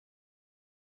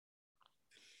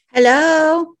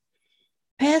Hello,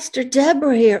 Pastor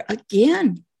Deborah here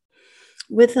again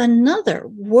with another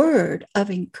word of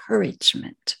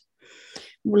encouragement.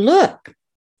 Look,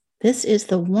 this is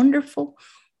the wonderful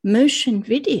motion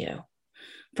video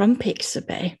from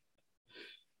Pixabay.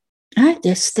 I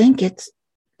just think it's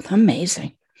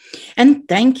amazing. And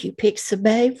thank you,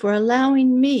 Pixabay, for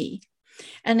allowing me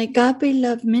and Agape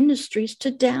Love Ministries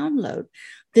to download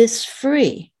this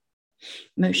free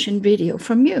motion video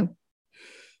from you.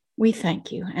 We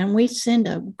thank you and we send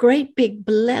a great big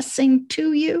blessing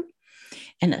to you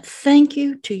and a thank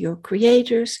you to your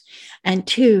creators and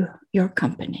to your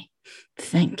company.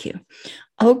 Thank you.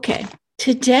 Okay,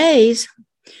 today's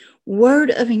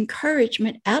word of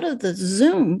encouragement out of the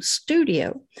Zoom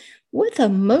studio with a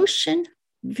motion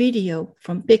video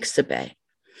from Pixabay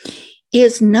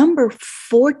is number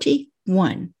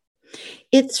 41.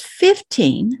 It's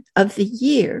 15 of the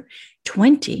year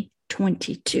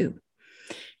 2022.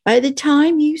 By the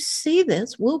time you see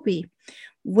this, we'll be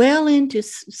well into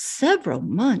several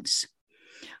months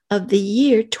of the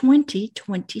year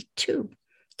 2022.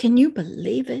 Can you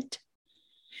believe it?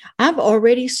 I've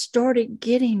already started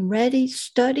getting ready,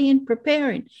 studying,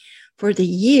 preparing for the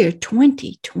year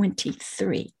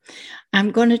 2023.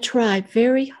 I'm going to try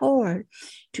very hard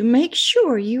to make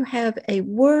sure you have a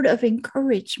word of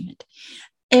encouragement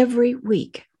every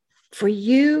week. For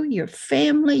you, your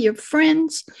family, your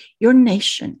friends, your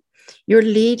nation, your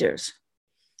leaders,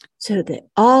 so that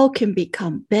all can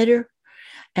become better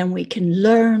and we can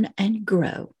learn and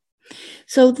grow.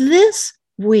 So this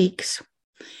week's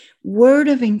word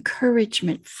of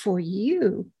encouragement for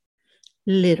you,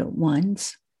 little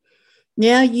ones.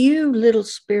 Yeah, you little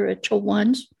spiritual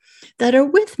ones that are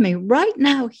with me right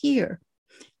now here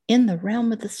in the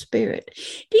realm of the spirit.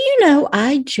 Do you know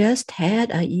I just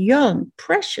had a young,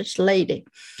 precious lady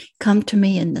come to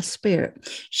me in the spirit.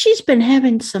 She's been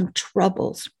having some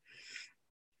troubles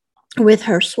with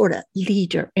her sort of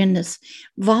leader in this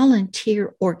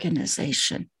volunteer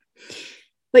organization.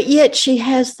 But yet she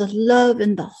has the love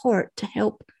and the heart to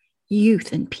help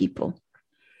youth and people.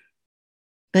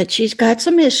 But she's got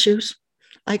some issues,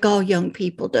 like all young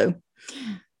people do.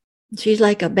 She's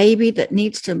like a baby that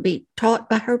needs to be taught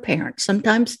by her parents,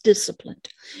 sometimes disciplined.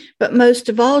 But most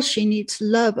of all, she needs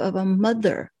love of a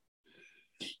mother.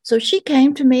 So she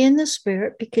came to me in the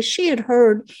spirit because she had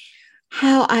heard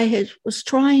how I was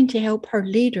trying to help her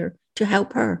leader to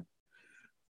help her.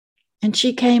 And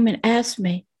she came and asked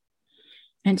me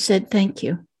and said, thank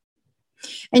you.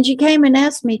 And she came and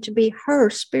asked me to be her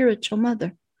spiritual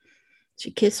mother.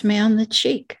 She kissed me on the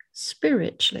cheek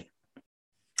spiritually.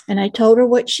 And I told her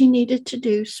what she needed to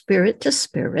do, spirit to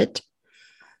spirit,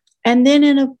 and then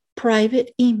in a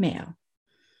private email.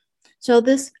 So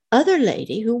this other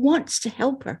lady who wants to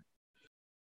help her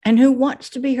and who wants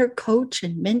to be her coach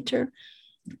and mentor,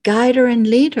 guide her and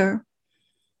lead her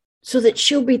so that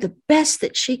she'll be the best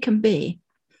that she can be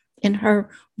in her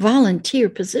volunteer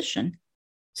position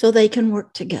so they can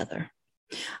work together.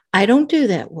 I don't do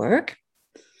that work.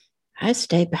 I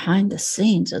stay behind the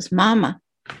scenes as mama.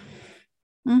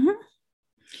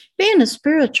 Being a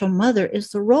spiritual mother is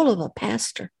the role of a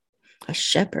pastor, a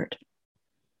shepherd.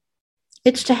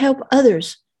 It's to help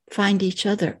others find each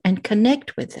other and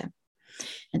connect with them.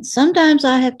 And sometimes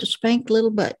I have to spank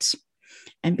little butts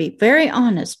and be very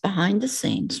honest behind the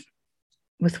scenes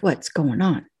with what's going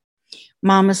on.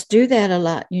 Mamas do that a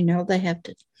lot. You know, they have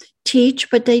to teach,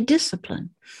 but they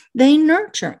discipline. They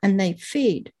nurture and they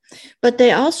feed, but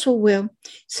they also will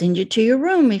send you to your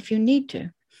room if you need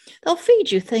to. They'll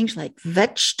feed you things like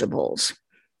vegetables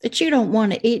that you don't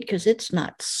want to eat because it's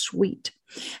not sweet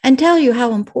and tell you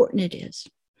how important it is.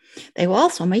 They will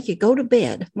also make you go to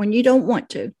bed when you don't want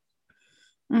to.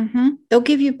 They'll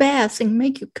give you baths and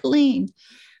make you clean.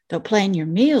 They'll plan your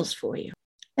meals for you.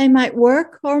 They might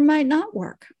work or might not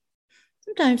work.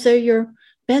 Sometimes they're your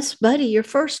best buddy, your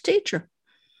first teacher,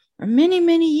 for many,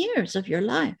 many years of your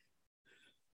life.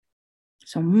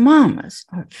 So mamas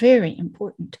are very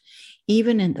important,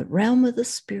 even in the realm of the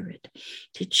spirit.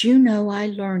 Did you know I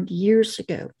learned years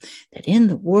ago that in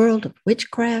the world of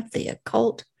witchcraft, the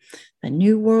occult, the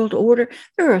New World Order,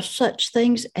 there are such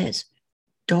things as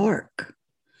dark,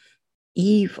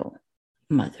 evil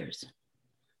mothers.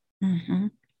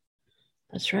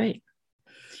 That's right.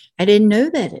 I didn't know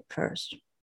that at first.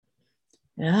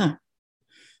 Yeah,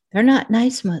 they're not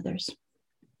nice mothers.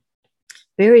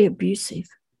 Very abusive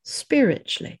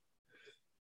spiritually.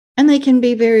 And they can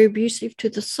be very abusive to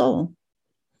the soul.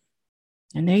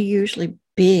 And they're usually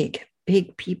big,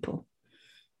 big people.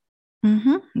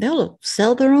 They'll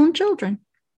sell their own children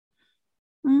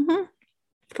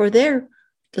for their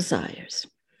desires.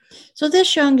 So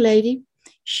this young lady,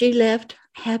 She left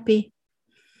happy,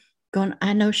 going,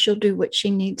 I know she'll do what she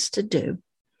needs to do.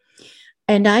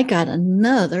 And I got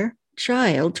another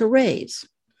child to raise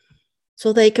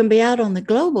so they can be out on the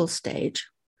global stage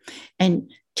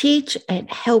and teach and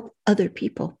help other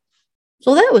people.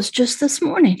 So that was just this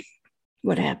morning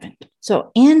what happened.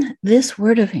 So in this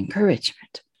word of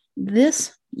encouragement,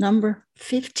 this number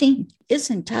 15 is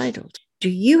entitled, Do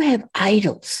You Have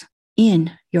Idols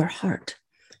in Your Heart?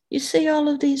 You see all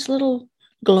of these little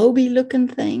globy looking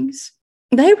things?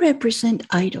 They represent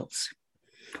idols,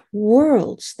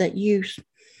 worlds that you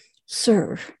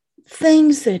serve,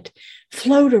 things that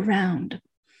float around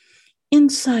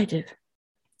inside of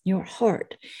your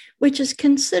heart, which is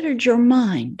considered your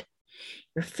mind,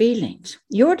 your feelings,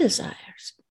 your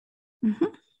desires.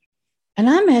 And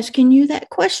I'm asking you that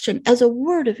question as a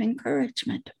word of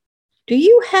encouragement. Do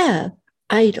you have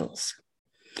idols?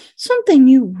 Something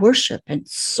you worship and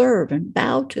serve and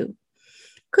bow to.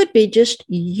 Could be just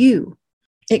you.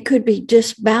 It could be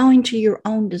just bowing to your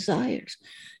own desires.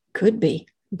 Could be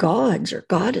gods or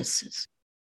goddesses.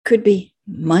 Could be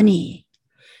money.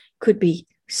 Could be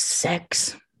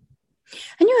sex.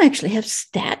 And you actually have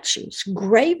statues,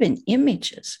 graven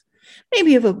images,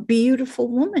 maybe of a beautiful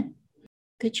woman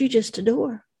that you just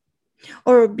adore,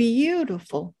 or a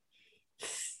beautiful,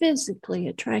 physically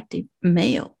attractive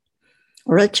male,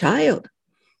 or a child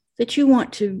that you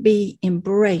want to be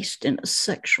embraced in a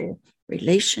sexual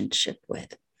relationship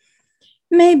with.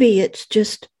 Maybe it's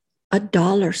just a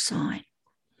dollar sign.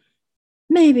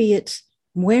 Maybe it's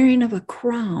wearing of a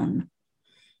crown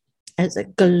as a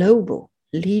global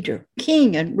leader,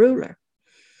 king and ruler.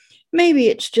 Maybe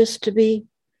it's just to be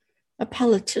a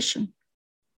politician.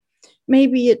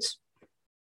 Maybe it's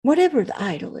whatever the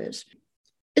idol is.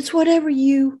 It's whatever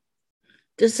you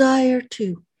desire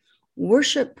to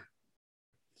worship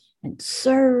and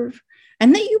serve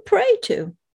and that you pray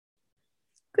to.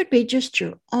 Could be just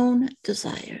your own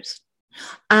desires.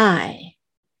 I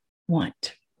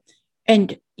want.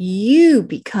 And you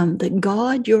become the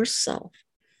God yourself.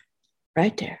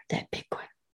 Right there, that big one.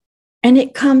 And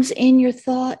it comes in your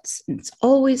thoughts. And it's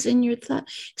always in your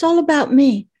thoughts. It's all about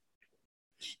me.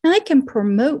 Now I can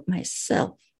promote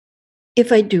myself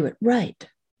if I do it right.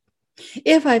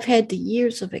 If I've had the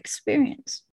years of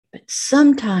experience. But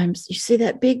sometimes, you see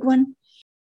that big one?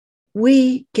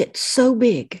 We get so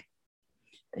big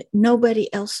that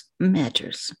nobody else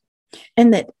matters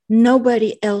and that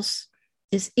nobody else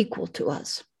is equal to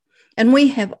us. And we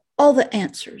have all the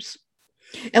answers.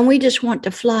 And we just want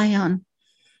to fly on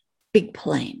big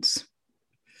planes.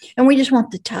 And we just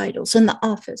want the titles and the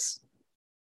office.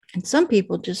 And some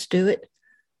people just do it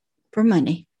for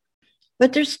money.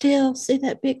 But there's still, see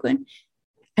that big one?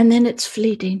 And then it's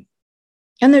fleeting.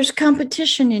 And there's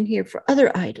competition in here for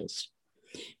other idols.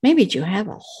 Maybe you have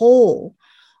a whole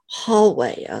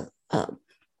hallway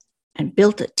and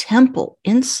built a temple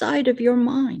inside of your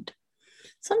mind.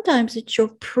 Sometimes it's your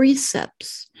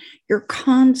precepts, your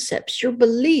concepts, your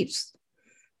beliefs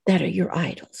that are your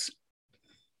idols.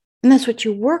 And that's what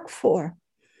you work for.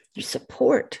 You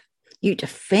support, you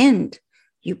defend,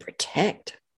 you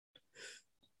protect.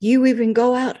 You even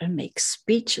go out and make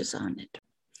speeches on it.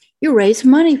 You raise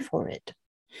money for it.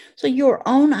 So your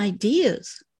own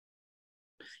ideas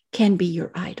can be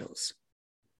your idols.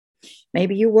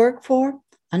 Maybe you work for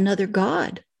another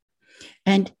god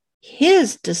and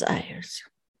his desires,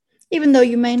 even though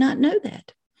you may not know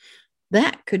that.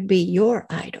 That could be your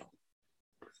idol.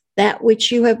 That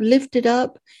which you have lifted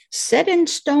up, set in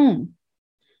stone,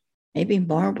 maybe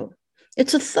marble.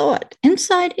 It's a thought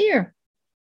inside here.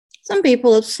 Some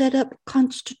people have set up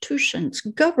constitutions,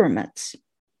 governments,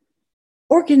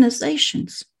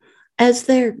 organizations as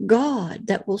their God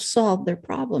that will solve their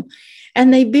problem.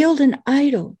 And they build an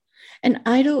idol. An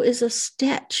idol is a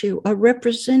statue, a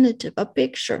representative, a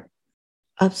picture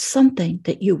of something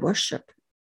that you worship,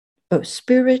 both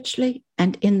spiritually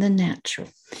and in the natural.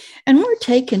 And we're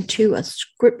taken to a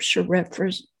scripture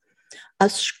reference, a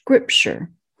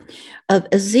scripture of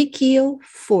Ezekiel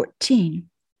 14,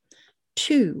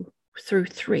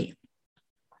 2-3.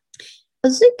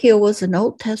 Ezekiel was an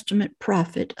Old Testament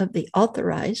prophet of the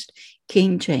authorized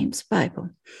King James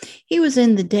Bible. He was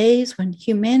in the days when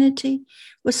humanity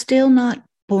was still not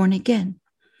born again.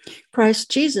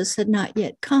 Christ Jesus had not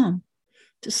yet come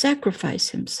to sacrifice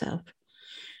himself.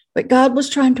 But God was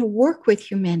trying to work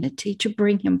with humanity to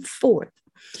bring him forth.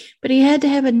 But he had to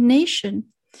have a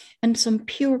nation and some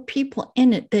pure people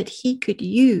in it that he could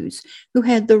use who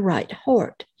had the right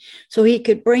heart. So he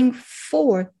could bring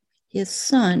forth his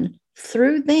son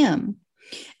through them.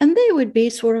 And they would be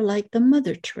sort of like the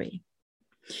mother tree.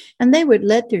 And they would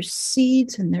let their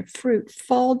seeds and their fruit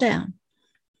fall down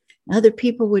Other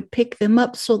people would pick them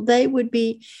up so they would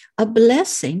be a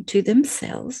blessing to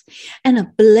themselves and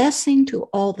a blessing to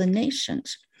all the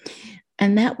nations.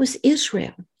 And that was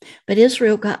Israel. But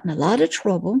Israel got in a lot of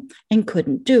trouble and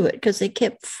couldn't do it because they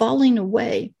kept falling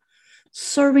away,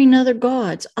 serving other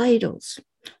gods, idols,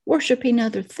 worshiping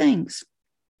other things.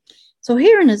 So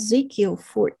here in Ezekiel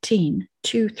 14,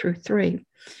 2-3,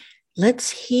 let's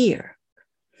hear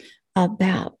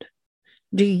about,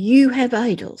 do you have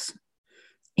idols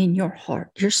in your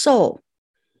heart, your soul?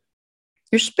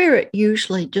 Your spirit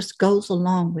usually just goes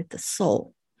along with the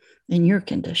soul in your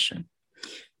condition.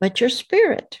 But your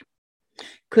spirit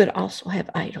could also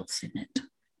have idols in it.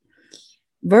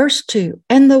 Verse 2,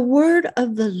 and the word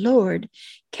of the Lord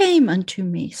came unto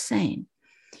me, saying,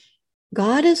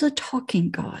 God is a talking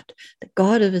God, the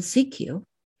God of Ezekiel,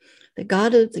 the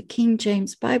God of the King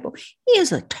James Bible. He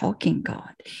is a talking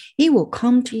God. He will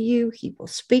come to you. He will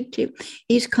speak to you.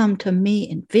 He's come to me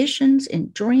in visions,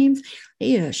 in dreams.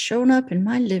 He has shown up in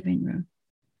my living room.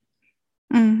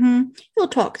 He'll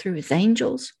talk through his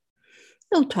angels.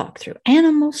 He'll talk through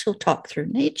animals. He'll talk through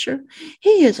nature.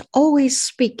 He is always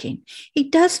speaking. He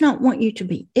does not want you to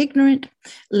be ignorant,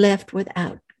 left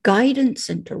without guidance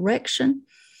and direction.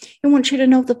 He wants you to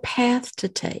know the path to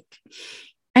take.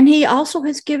 And he also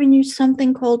has given you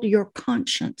something called your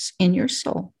conscience in your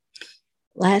soul.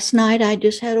 Last night, I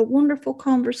just had a wonderful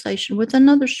conversation with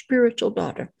another spiritual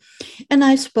daughter, and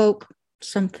I spoke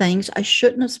some things I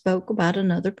shouldn't have spoke about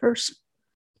another person.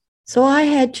 So I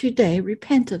had today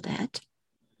repent of that.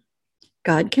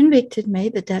 God convicted me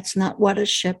that that's not what a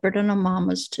shepherd and a mom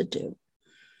is to do.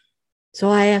 So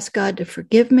I asked God to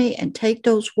forgive me and take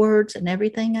those words and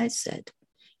everything I said,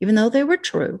 even though they were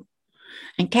true,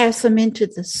 and cast them into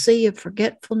the sea of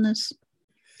forgetfulness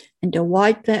and to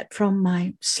wipe that from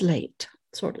my slate,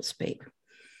 so to speak.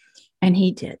 And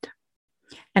he did.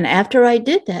 And after I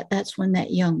did that, that's when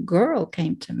that young girl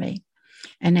came to me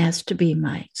and asked to be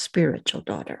my spiritual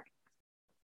daughter.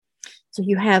 So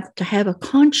you have to have a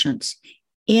conscience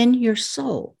in your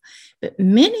soul. But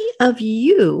many of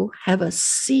you have a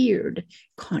seared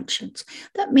conscience.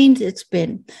 That means it's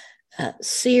been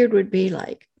seared would be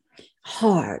like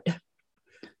hard,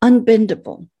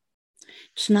 unbendable.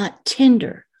 It's not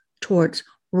tender towards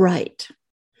right.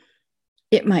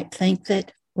 It might think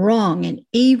that wrong and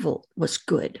evil was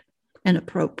good and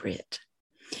appropriate.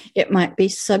 It might be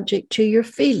subject to your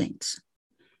feelings.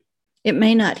 It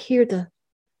may not hear the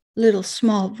little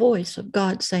small voice of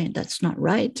God saying that's not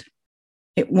right.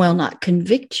 It will not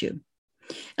convict you.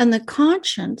 And the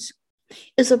conscience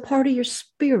is a part of your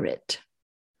spirit,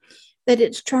 that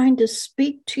it's trying to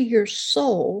speak to your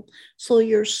soul so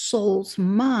your soul's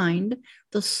mind,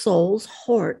 the soul's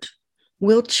heart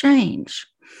will change.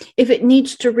 If it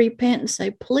needs to repent and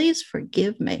say, please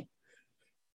forgive me,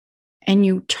 and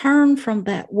you turn from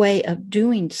that way of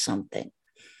doing something,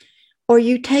 or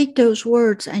you take those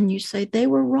words and you say they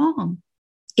were wrong,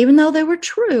 even though they were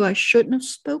true, I shouldn't have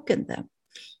spoken them.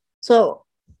 So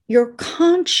your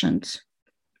conscience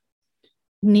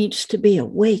needs to be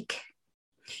awake,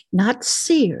 not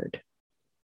seared,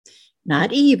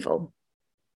 not evil,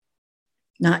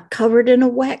 not covered in a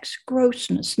wax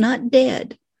grossness, not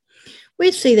dead.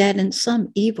 We see that in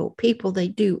some evil people. They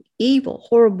do evil,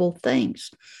 horrible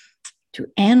things to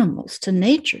animals, to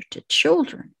nature, to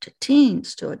children, to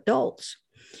teens, to adults.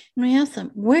 And we ask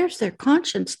them, where's their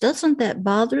conscience? Doesn't that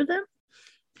bother them?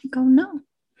 They go, no,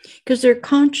 because their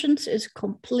conscience is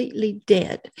completely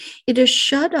dead. It is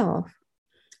shut off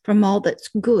from all that's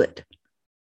good.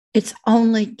 It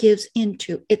only gives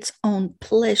into its own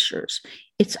pleasures,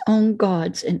 its own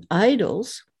gods and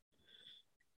idols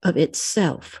of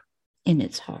itself in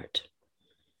its heart.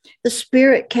 The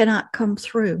Spirit cannot come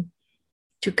through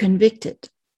to convict it.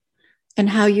 And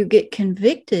how you get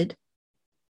convicted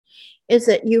is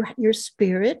that your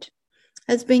spirit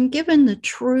has been given the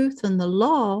truth and the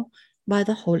law by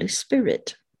the Holy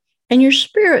Spirit. And your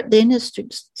spirit then is to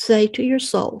say to your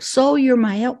soul, soul, you're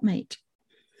my helpmate.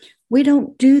 We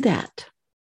don't do that.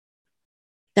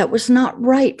 That was not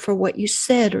right for what you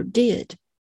said or did.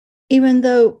 Even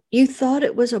though you thought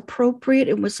it was appropriate,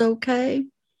 it was okay.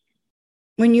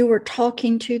 When you were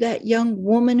talking to that young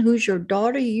woman who's your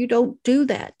daughter, you don't do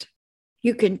that.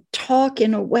 You can talk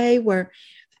in a way where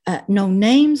no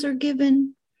names are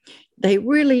given. They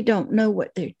really don't know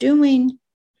what they're doing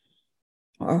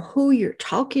or who you're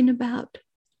talking about.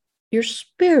 Your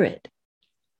spirit,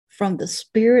 from the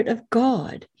Spirit of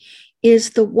God,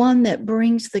 is the one that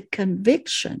brings the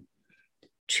conviction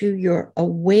to your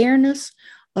awareness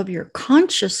of your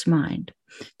conscious mind.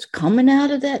 It's coming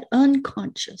out of that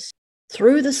unconscious,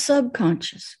 through the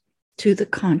subconscious to the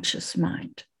conscious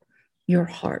mind. your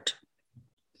heart.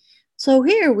 So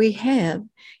here we have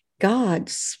God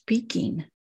speaking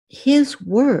his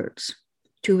words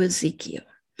to Ezekiel.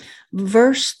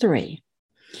 Verse 3,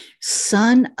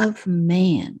 Son of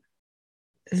man,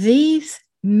 these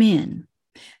men,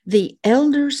 the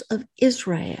elders of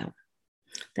Israel,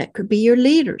 that could be your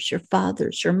leaders, your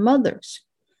fathers, your mothers,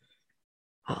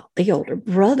 the older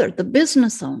brother, the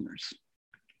business owners,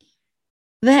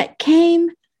 that came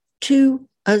to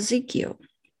Ezekiel.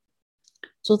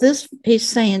 So this, he's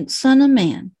saying, Son of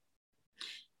man,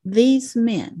 these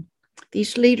men,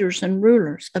 these leaders and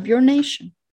rulers of your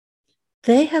nation,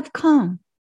 they have come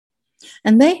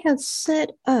and they have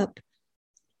set up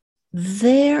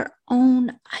their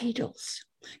own idols,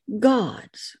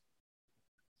 gods,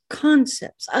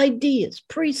 concepts, ideas,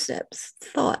 precepts,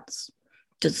 thoughts,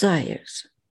 desires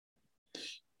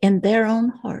in their own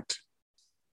heart.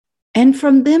 And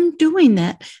from them doing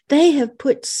that, they have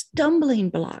put stumbling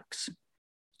blocks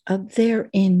of their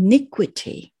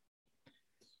iniquity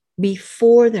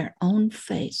before their own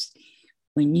face.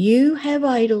 When you have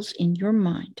idols in your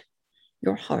mind,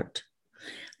 your heart,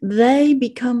 they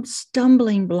become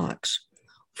stumbling blocks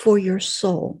for your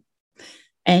soul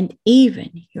and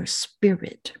even your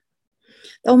spirit.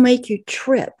 They'll make you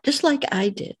trip, just like I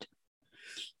did.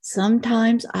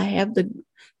 Sometimes I have the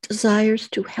desires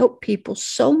to help people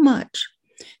so much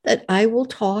that I will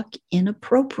talk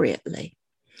inappropriately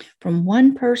from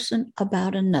one person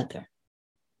about another.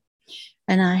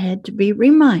 And I had to be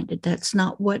reminded that's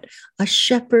not what a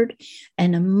shepherd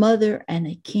and a mother and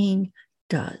a king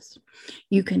does.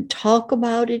 You can talk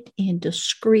about it in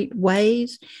discreet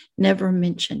ways, never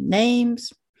mention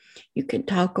names. You can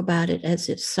talk about it as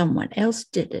if someone else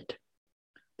did it.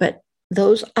 But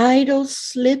those idols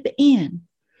slip in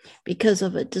because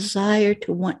of a desire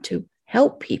to want to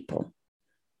help people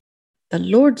the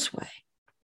Lord's way.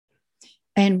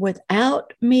 And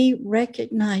without me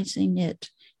recognizing it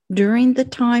during the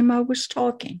time I was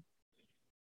talking,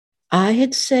 I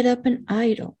had set up an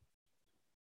idol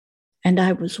and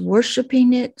I was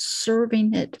worshiping it,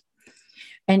 serving it,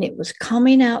 and it was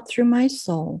coming out through my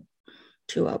soul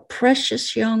to a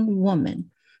precious young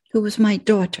woman who was my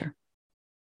daughter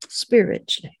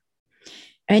spiritually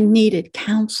and needed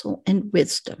counsel and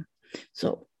wisdom.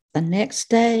 So the next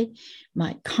day,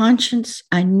 my conscience,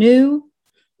 I knew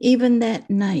even that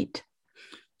night,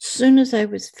 as soon as I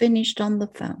was finished on the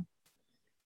phone,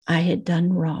 I had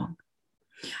done wrong.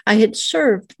 I had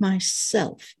served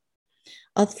myself,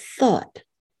 a thought,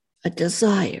 a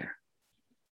desire.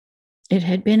 It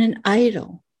had been an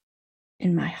idol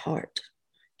in my heart,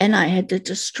 and I had to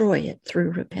destroy it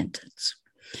through repentance.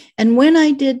 And when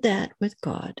I did that with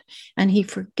God, and he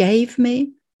forgave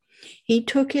me, he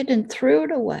took it and threw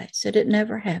it away, said it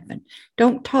never happened.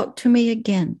 Don't talk to me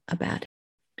again about it.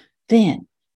 Then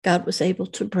God was able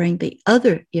to bring the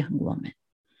other young woman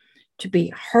to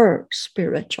be her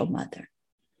spiritual mother.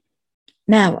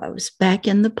 Now I was back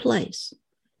in the place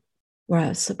where I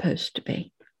was supposed to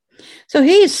be. So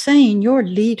he is saying your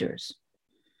leaders,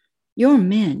 your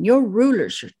men, your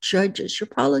rulers, your judges, your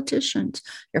politicians,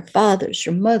 your fathers,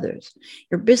 your mothers,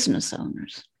 your business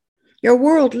owners, your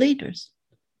world leaders,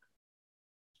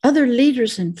 other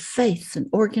leaders in faiths and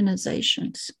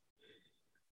organizations,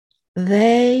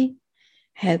 they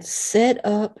have set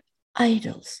up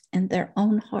idols in their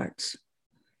own hearts.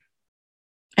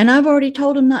 And I've already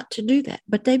told them not to do that,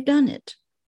 but they've done it.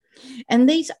 And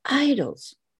these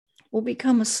idols will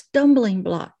become a stumbling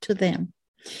block to them.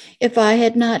 If I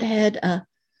had not had a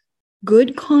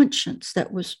good conscience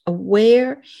that was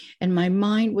aware and my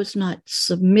mind was not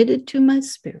submitted to my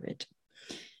spirit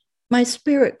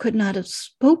could not have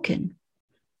spoken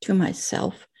to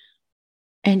myself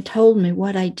and told me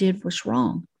what I did was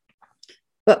wrong.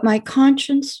 But my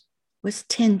conscience was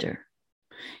tender.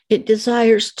 It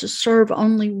desires to serve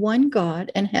only one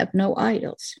God and have no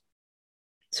idols.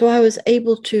 So I was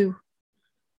able to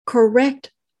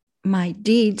correct my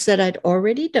deeds that I'd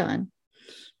already done,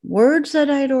 words that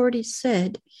I'd already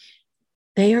said.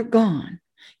 They are gone,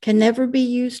 can never be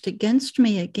used against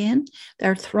me again.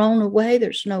 They're thrown away.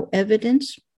 There's no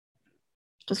evidence.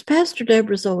 Because Pastor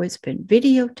Deborah's always been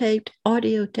videotaped,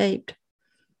 audio taped,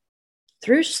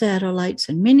 through satellites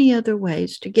and many other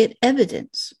ways to get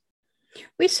evidence.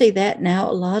 We see that now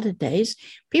a lot of days.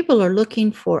 People are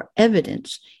looking for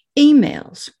evidence,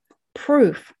 emails,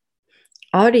 proof,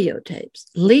 audio tapes,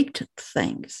 leaked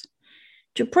things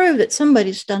to prove that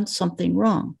somebody's done something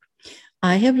wrong.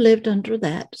 I have lived under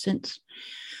that since,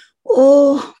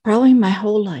 probably my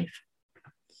whole life.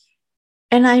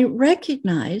 And I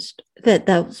recognized that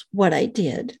that was what I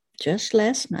did just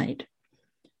last night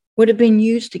would have been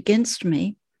used against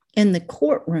me in the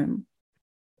courtroom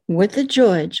with the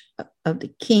judge of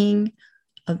the King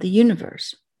of the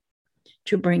universe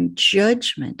to bring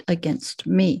judgment against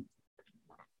me,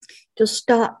 to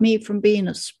stop me from being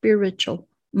a spiritual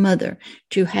mother,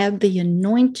 to have the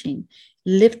anointing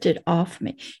lifted off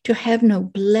me, to have no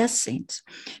blessings,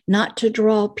 not to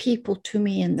draw people to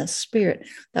me in the spirit.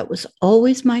 That was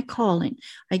always my calling.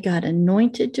 I got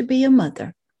anointed to be a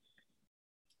mother,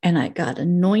 and I got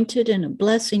anointed and a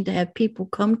blessing to have people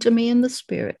come to me in the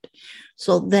spirit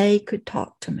so they could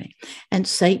talk to me. And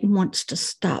Satan wants to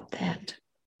stop that.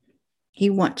 He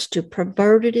wants to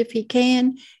pervert it if he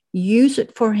can, use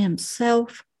it for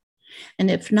himself, and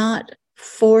if not,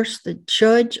 force the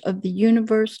judge of the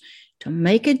universe to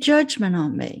make a judgment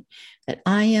on me that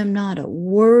I am not a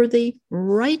worthy,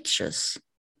 righteous,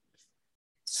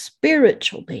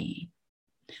 spiritual being.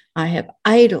 I have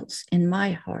idols in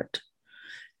my heart,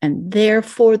 and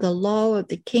therefore the law of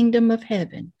the kingdom of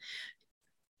heaven,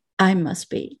 I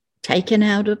must be taken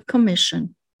out of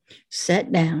commission,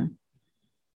 set down,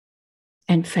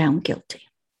 and found guilty.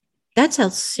 That's how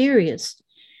serious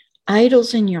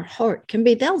idols in your heart can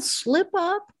be. They'll slip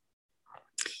up.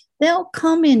 They'll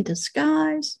come in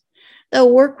disguise.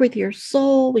 They'll work with your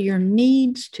soul, your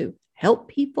needs to help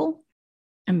people.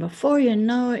 And before you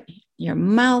know it, your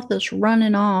mouth is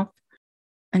running off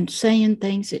and saying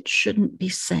things it shouldn't be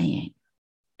saying.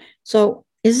 So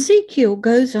Ezekiel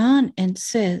goes on and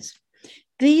says,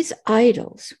 these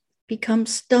idols become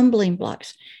stumbling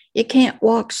blocks. You can't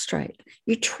walk straight.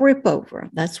 You trip over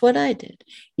them. That's what I did.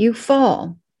 You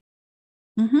fall.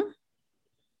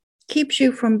 Keeps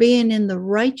you from being in the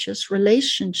righteous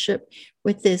relationship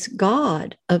with this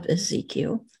God of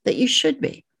Ezekiel that you should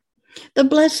be. The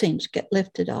blessings get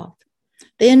lifted off,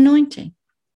 the anointing,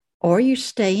 or you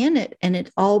stay in it and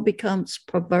it all becomes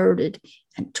perverted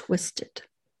and twisted.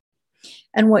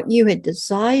 And what you had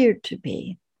desired to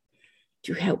be,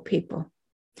 to help people,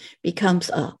 becomes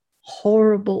a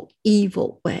horrible,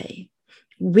 evil way,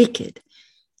 wicked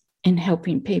in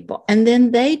helping people. And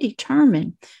then they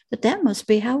determine that that must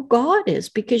be how God is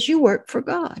because you work for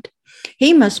God.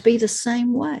 He must be the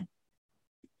same way.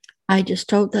 I just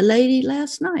told the lady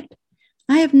last night,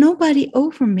 I have nobody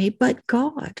over me but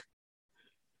God.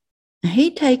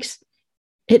 He takes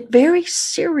it very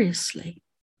seriously.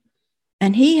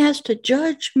 And he has to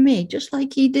judge me just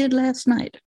like he did last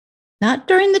night. Not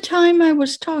during the time I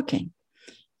was talking.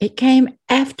 It came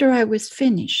after I was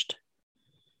finished.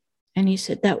 And he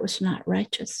said, that was not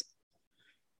righteous.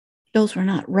 Those were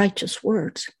not righteous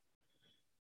words.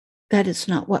 That is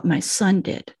not what my son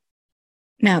did.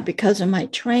 Now, because of my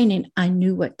training, I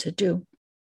knew what to do.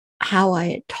 How I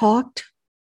had talked,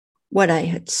 what I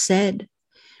had said,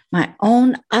 my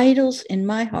own idols in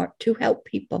my heart to help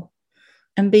people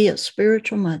and be a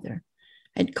spiritual mother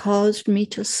had caused me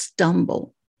to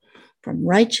stumble from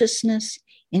righteousness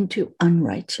into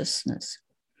unrighteousness,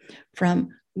 from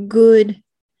good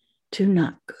to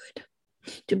not good,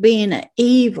 to being an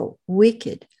evil,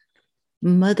 wicked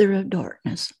mother of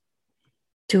darkness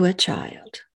to a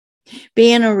child,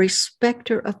 being a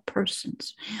respecter of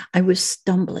persons. I was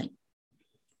stumbling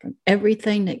from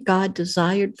everything that God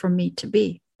desired for me to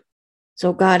be.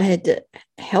 So God had to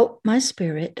help my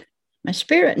spirit. My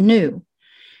spirit knew,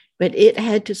 but it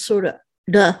had to sort of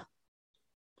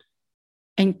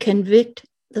and convict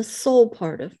the soul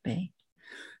part of me,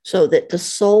 so that the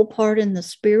soul part and the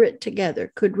spirit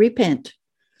together could repent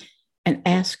and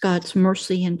ask God's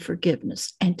mercy and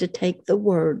forgiveness, and to take the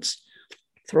words,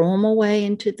 throw them away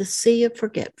into the sea of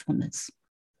forgetfulness,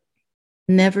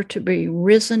 never to be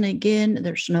risen again.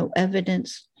 There's no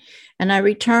evidence. And I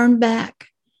returned back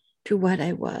to what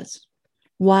I was,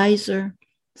 wiser,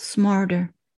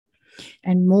 smarter,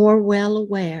 and more well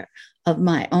aware of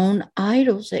my own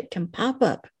idols that can pop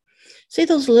up. See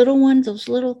those little ones, those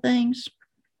little things?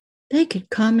 They could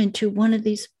come into one of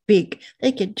these big,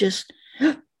 they could just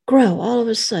grow all of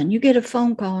a sudden. You get a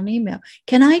phone call, an email.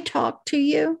 Can I talk to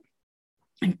you?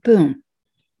 And boom,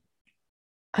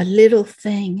 a little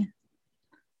thing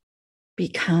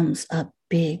becomes a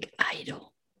big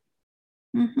idol.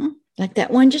 Like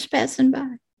that one just passing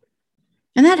by.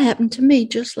 And that happened to me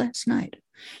just last night.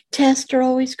 Tests are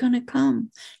always going to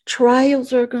come.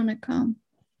 Trials are going to come.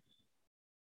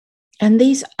 And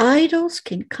these idols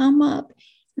can come up,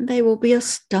 and they will be a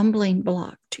stumbling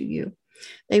block to you.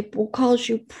 They will cause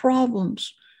you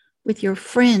problems with your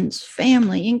friends,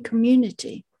 family, and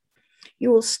community. You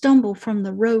will stumble from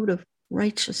the road of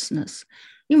righteousness.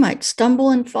 You might stumble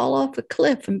and fall off a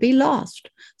cliff and be lost,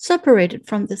 separated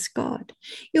from this God.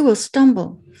 You will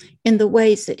stumble in the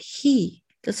ways that He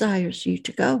desires you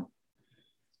to go.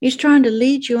 He's trying to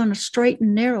lead you on a straight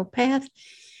and narrow path,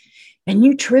 and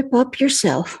you trip up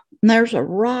yourself. And there's a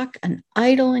rock, an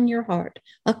idol in your heart,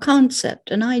 a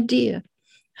concept, an idea,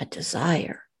 a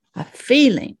desire, a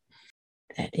feeling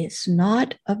that is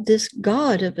not of this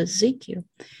God of Ezekiel.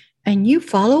 And you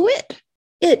follow it.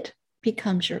 It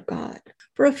becomes your God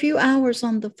for a few hours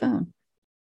on the phone.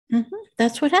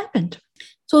 That's what happened.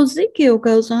 So Ezekiel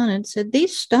goes on and said,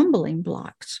 these stumbling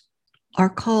blocks are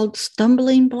called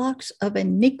stumbling blocks of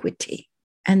iniquity,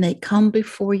 and they come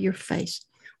before your face.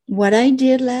 What I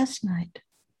did last night,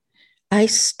 I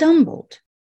stumbled.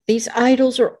 These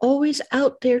idols are always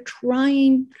out there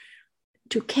trying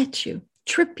to catch you,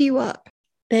 trip you up.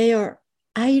 They are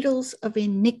idols of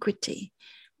iniquity,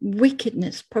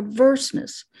 wickedness,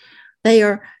 perverseness. They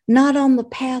are not on the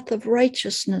path of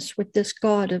righteousness with this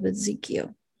God of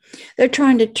Ezekiel. They're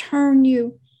trying to turn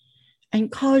you and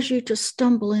cause you to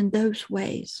stumble in those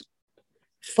ways,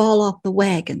 fall off the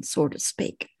wagon, so to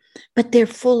speak. But they're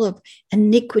full of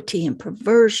iniquity and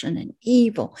perversion and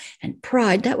evil and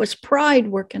pride. That was pride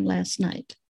working last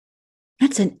night.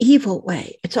 That's an evil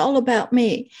way. It's all about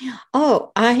me.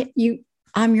 Oh,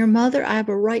 I'm your mother. I have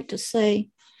a right to say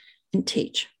and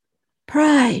teach.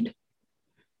 Pride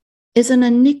is an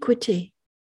iniquity.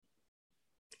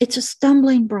 It's a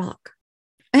stumbling block.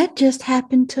 That just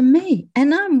happened to me,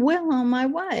 and I'm well on my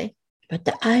way. But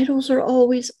the idols are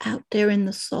always out there in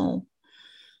the soul,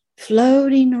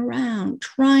 floating around,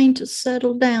 trying to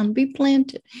settle down, be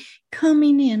planted,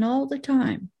 coming in all the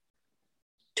time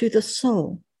to the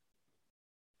soul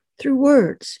through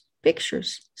words,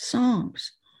 pictures,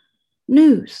 songs,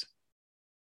 news.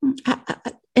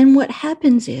 And what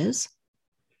happens is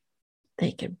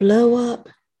they could blow up,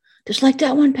 just like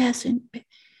that one passing,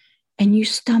 and you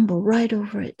stumble right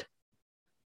over it.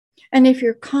 And if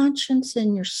your conscience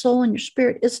and your soul and your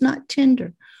spirit is not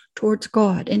tender towards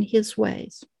God and his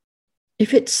ways,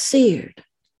 if it's seared,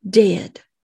 dead,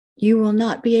 you will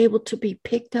not be able to be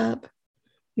picked up.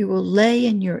 You will lay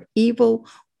in your evil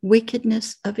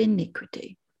wickedness of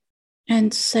iniquity.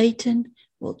 And Satan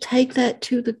will take that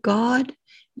to the God,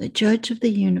 the judge of the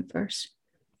universe,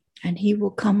 and he will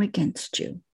come against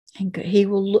you. And he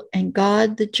will look, and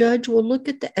God, the judge, will look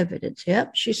at the evidence.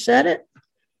 Yep, she said it.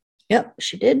 Yep,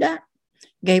 she did that.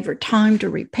 Gave her time to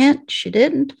repent. She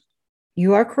didn't.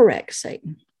 You are correct,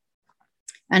 Satan.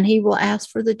 And he will ask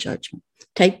for the judgment.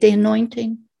 Take the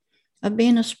anointing of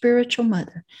being a spiritual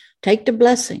mother. Take the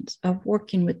blessings of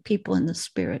working with people in the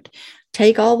spirit.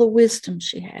 Take all the wisdom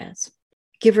she has.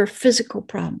 Give her physical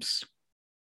problems.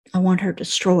 I want her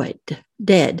destroyed,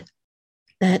 dead.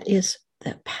 That is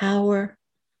the power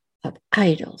of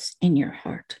idols in your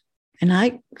heart. And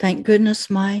I thank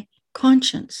goodness my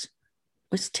conscience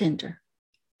was tender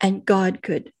and God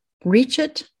could reach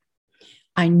it.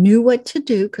 I knew what to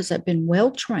do because I've been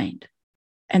well trained,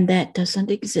 and that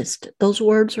doesn't exist. Those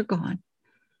words are gone.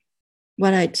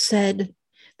 What I'd said,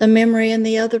 the memory in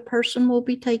the other person will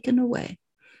be taken away.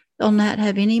 They'll not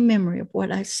have any memory of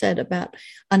what I said about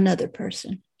another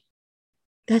person.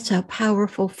 That's how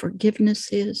powerful forgiveness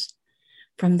is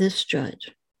from this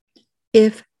judge.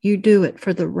 If you do it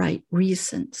for the right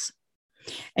reasons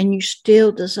and you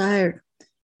still desire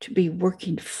to be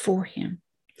working for him.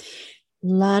 A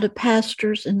lot of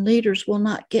pastors and leaders will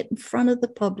not get in front of the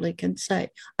public and say,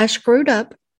 I screwed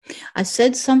up. I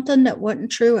said something that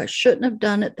wasn't true. I shouldn't have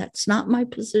done it. That's not my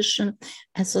position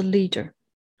as a leader.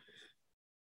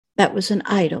 That was an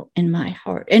idol in my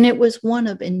heart. And it was one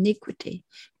of iniquity,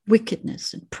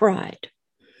 wickedness, and pride.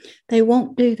 They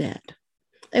won't do that.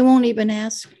 They won't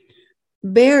even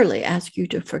barely ask you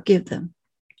to forgive them.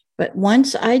 But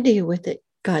once I deal with it,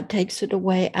 God takes it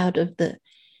away out of the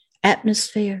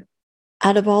atmosphere,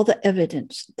 out of all the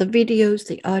evidence, the videos,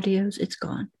 the audios, it's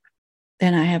gone.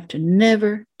 Then I have to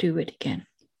never do it again.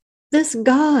 This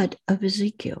God of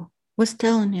Ezekiel was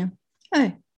telling him,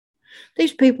 hey,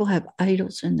 these people have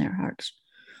idols in their hearts.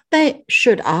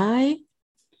 Should I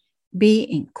be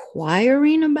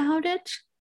inquiring about it,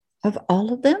 of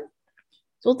all of them?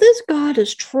 So this God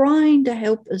is trying to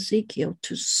help Ezekiel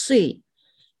to see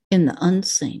in the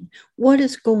unseen what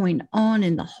is going on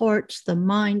in the hearts, the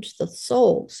minds, the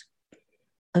souls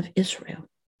of Israel.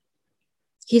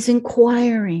 He's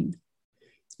inquiring.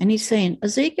 And he's saying,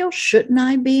 Ezekiel, shouldn't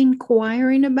I be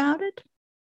inquiring about it?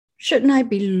 Shouldn't I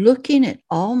be looking at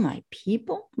all my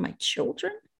people, my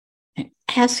children, and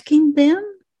asking them,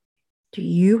 do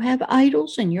you have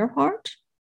idols in your heart?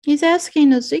 He's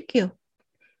asking Ezekiel,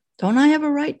 don't I have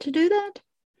a right to do that?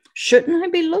 Shouldn't I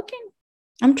be looking?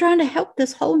 I'm trying to help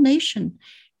this whole nation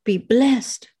be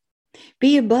blessed,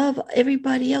 be above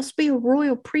everybody else, be a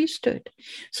royal priesthood,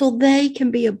 so they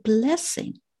can be a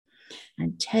blessing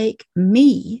and take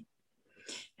me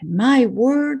and my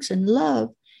words and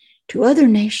love to other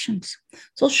nations.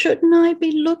 So shouldn't I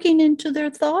be looking into their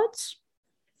thoughts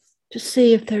to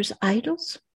see if there's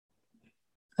idols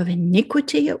of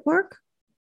iniquity at work?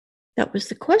 That was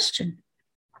the question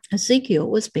Ezekiel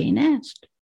was being asked.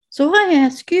 So I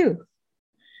ask you,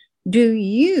 do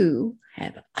you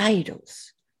have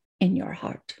idols in your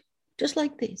heart? Just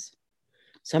like these.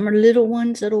 Some are little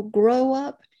ones that'll grow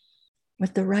up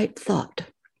with the right thought,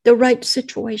 the right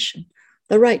situation,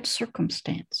 the right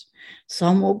circumstance.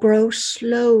 Some will grow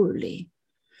slowly.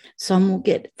 Some will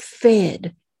get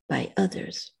fed by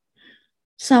others.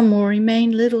 Some will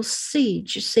remain little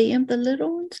seeds. You see them, the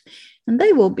little ones? And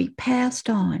they will be passed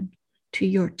on to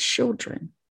your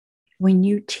children when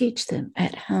you teach them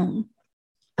at home.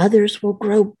 Others will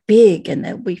grow big and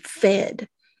they'll be fed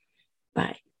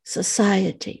by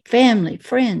society, family,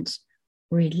 friends,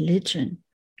 religion,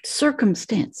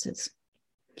 circumstances.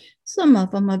 Some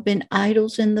of them have been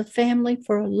idols in the family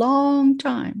for a long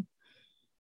time,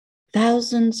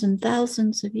 thousands and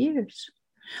thousands of years.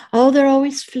 Oh, they're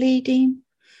always fleeting,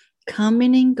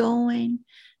 coming and going.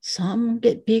 Some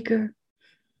get bigger.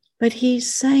 But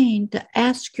he's saying to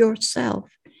ask yourself,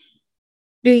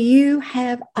 do you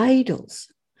have idols?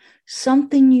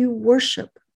 Something you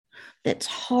worship that's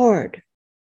hard,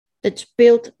 that's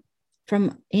built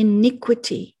from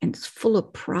iniquity and it's full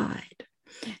of pride.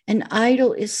 An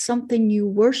idol is something you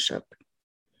worship,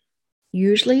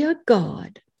 usually a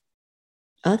god,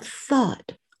 a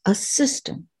thought, a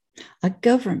system, a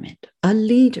government, a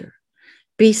leader,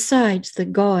 besides the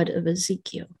God of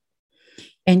Ezekiel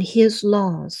and his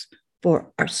laws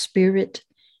for our spirit,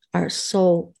 our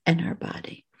soul, and our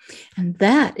body. And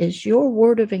that is your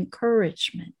word of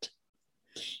encouragement.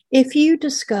 If you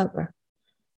discover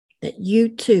that you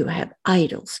too have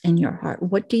idols in your heart,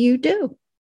 what do?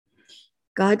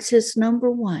 God says, number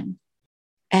one,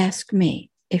 ask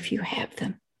me if you have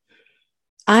them.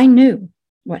 I knew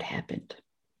what happened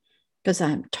because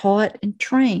I'm taught and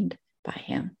trained by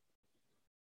him.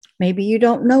 Maybe you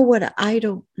don't know what an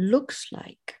idol looks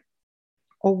like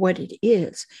or what it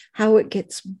is, how it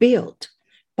gets built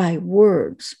by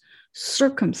words,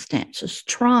 circumstances,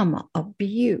 trauma,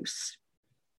 abuse,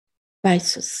 by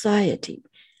society,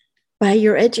 by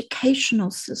your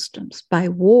educational systems, by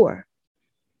war.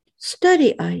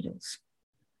 Study idols.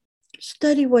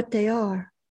 Study what they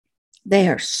are. They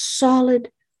are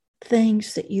solid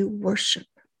things that you worship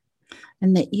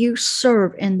and that you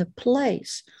serve in the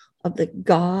place of the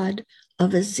God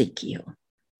of Ezekiel.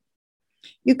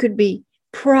 You could be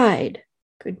pride,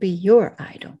 could be your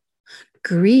idol.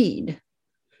 Greed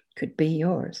could be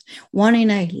yours.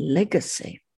 Wanting a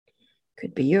legacy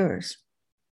could be yours.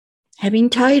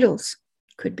 Having titles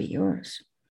could be yours.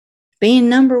 Being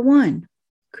number one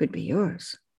could be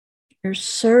yours. You're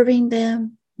serving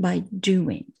them by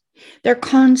doing. Their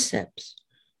concepts,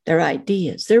 their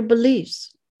ideas, their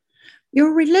beliefs.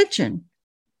 Your religion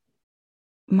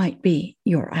might be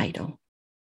your idol.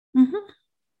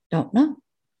 Don't know.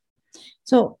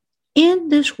 So in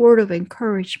this word of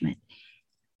encouragement,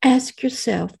 ask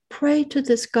yourself, pray to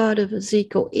this God of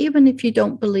Ezekiel, even if you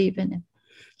don't believe in him.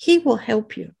 He will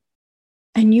help you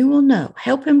and you will know.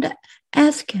 Help him to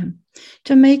ask him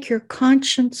to make your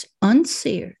conscience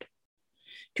unseared,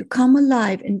 to come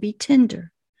alive and be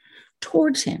tender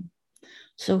towards him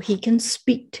so he can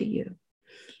speak to you.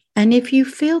 And if you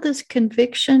feel this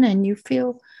conviction and you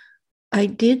feel, I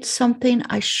did something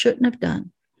I shouldn't have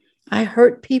done, I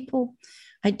hurt people,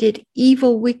 I did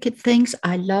evil, wicked things,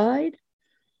 I lied,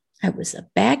 I was a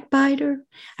backbiter,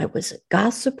 I was a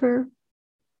gossiper,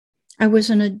 I was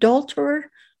an adulterer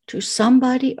to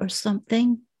somebody or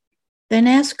something, then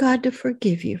ask God to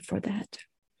forgive you for that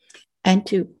and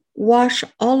to wash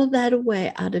all of that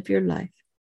away out of your life.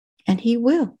 And he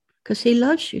will, because he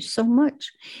loves you so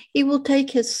much. He will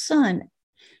take his son's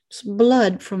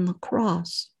blood from the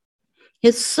cross.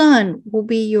 His son will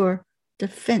be your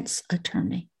defense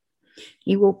attorney.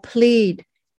 He will plead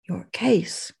your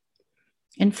case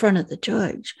in front of the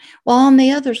judge, while on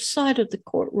the other side of the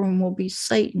courtroom will be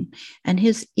Satan and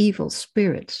his evil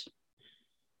spirits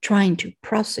trying to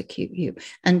prosecute you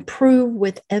and prove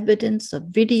with evidence of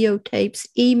videotapes,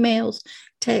 emails,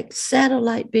 texts,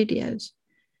 satellite videos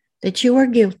that you are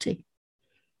guilty,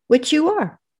 which you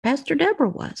are. Pastor Deborah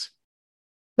was.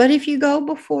 But if you go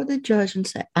before the judge and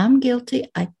say, I'm guilty,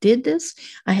 I did this,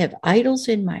 I have idols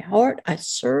in my heart, I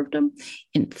served them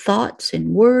in thoughts,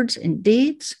 in words, in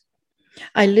deeds,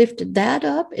 I lifted that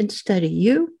up instead of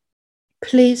you,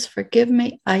 please forgive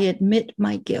me, I admit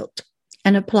my guilt,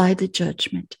 and apply the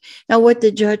judgment. Now, what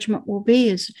the judgment will be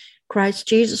is Christ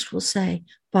Jesus will say,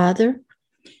 Father,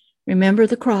 remember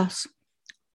the cross.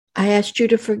 I asked you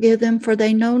to forgive them, for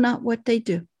they know not what they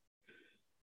do.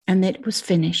 And it was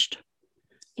finished.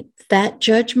 That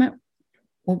judgment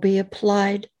will be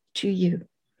applied to you.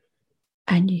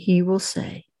 And he will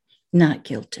say, not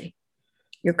guilty.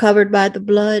 You're covered by the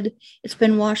blood. It's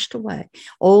been washed away.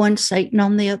 Oh, and Satan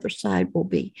on the other side will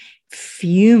be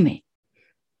fuming.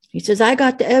 He says, I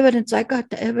got the evidence. I got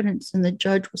the evidence. And the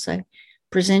judge will say,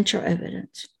 present your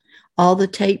evidence. All the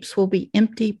tapes will be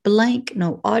empty, blank,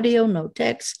 no audio, no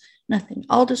text, nothing,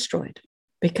 all destroyed,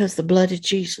 because the blood of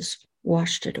Jesus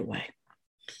washed it away.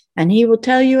 And he will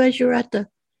tell you as you're at the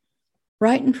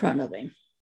right in front of him,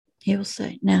 he will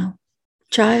say, now,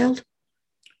 child,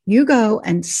 you go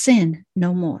and sin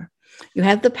no more. You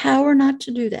have the power not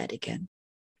to do that again.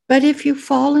 But if you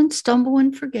fall and stumble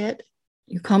and forget,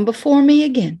 you come before me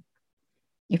again.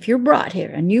 If you're brought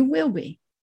here, and you will be,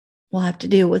 we'll have to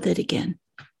deal with it again.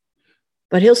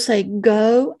 But he'll say,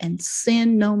 go and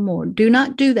sin no more. Do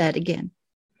not do that again.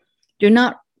 Do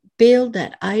not build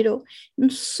that idol.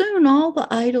 And soon all the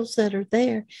idols that are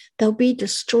there, they'll be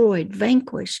destroyed,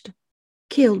 vanquished,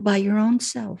 killed by your own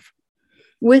self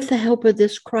with the help of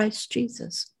this Christ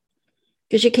Jesus,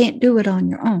 because you can't do it on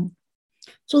your own.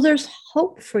 So there's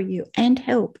hope for you and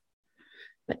help.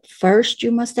 But first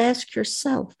you must ask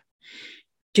yourself,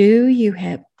 do you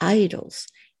have idols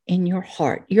in your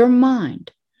heart, your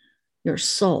mind, your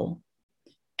soul,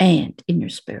 and in your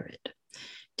spirit?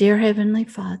 Dear Heavenly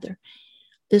Father,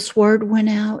 this word went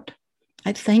out.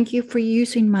 I thank you for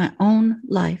using my own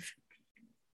life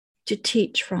to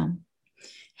teach from.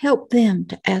 Help them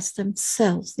to ask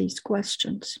themselves these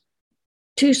questions,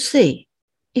 to see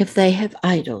if they have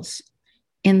idols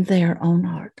in their own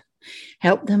heart.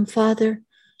 Help them, Father,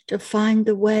 to find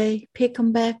the way, pick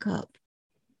them back up.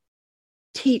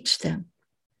 Teach them.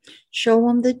 Show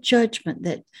them the judgment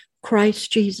that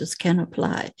Christ Jesus can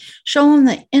apply. Show them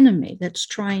the enemy that's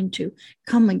trying to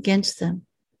come against them,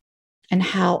 and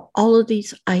how all of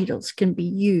these idols can be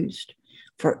used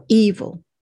for evil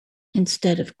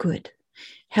instead of good.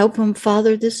 Help them,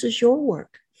 Father. This is your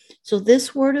work. So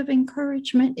this word of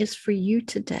encouragement is for you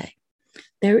today.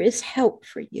 There is help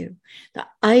for you. The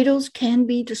idols can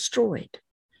be destroyed,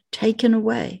 taken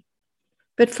away.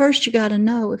 But first you got to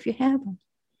know if you have them,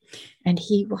 and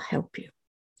he will help you.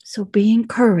 So be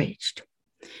encouraged.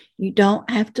 You don't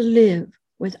have to live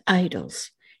with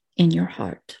idols in your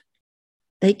heart.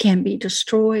 They can be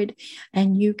destroyed,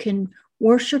 and you can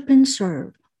worship and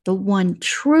serve the one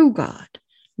true God,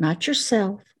 not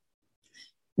yourself,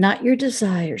 not your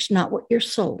desires, not what your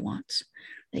soul wants.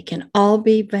 They can all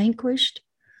be vanquished,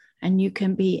 and you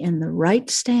can be in the right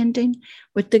standing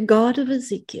with the God of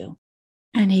Ezekiel,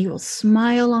 and he will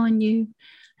smile on you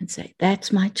and say,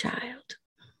 that's my child.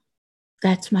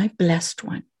 That's my blessed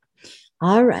one.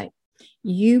 All right.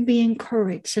 You be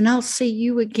encouraged, and I'll see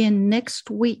you again next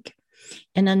week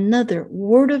in another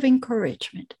word of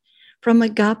encouragement from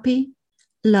Agape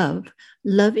Love.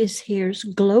 Love is Here's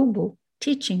global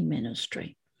teaching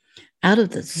ministry out of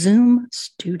the Zoom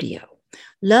studio.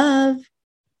 Love.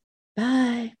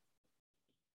 Bye.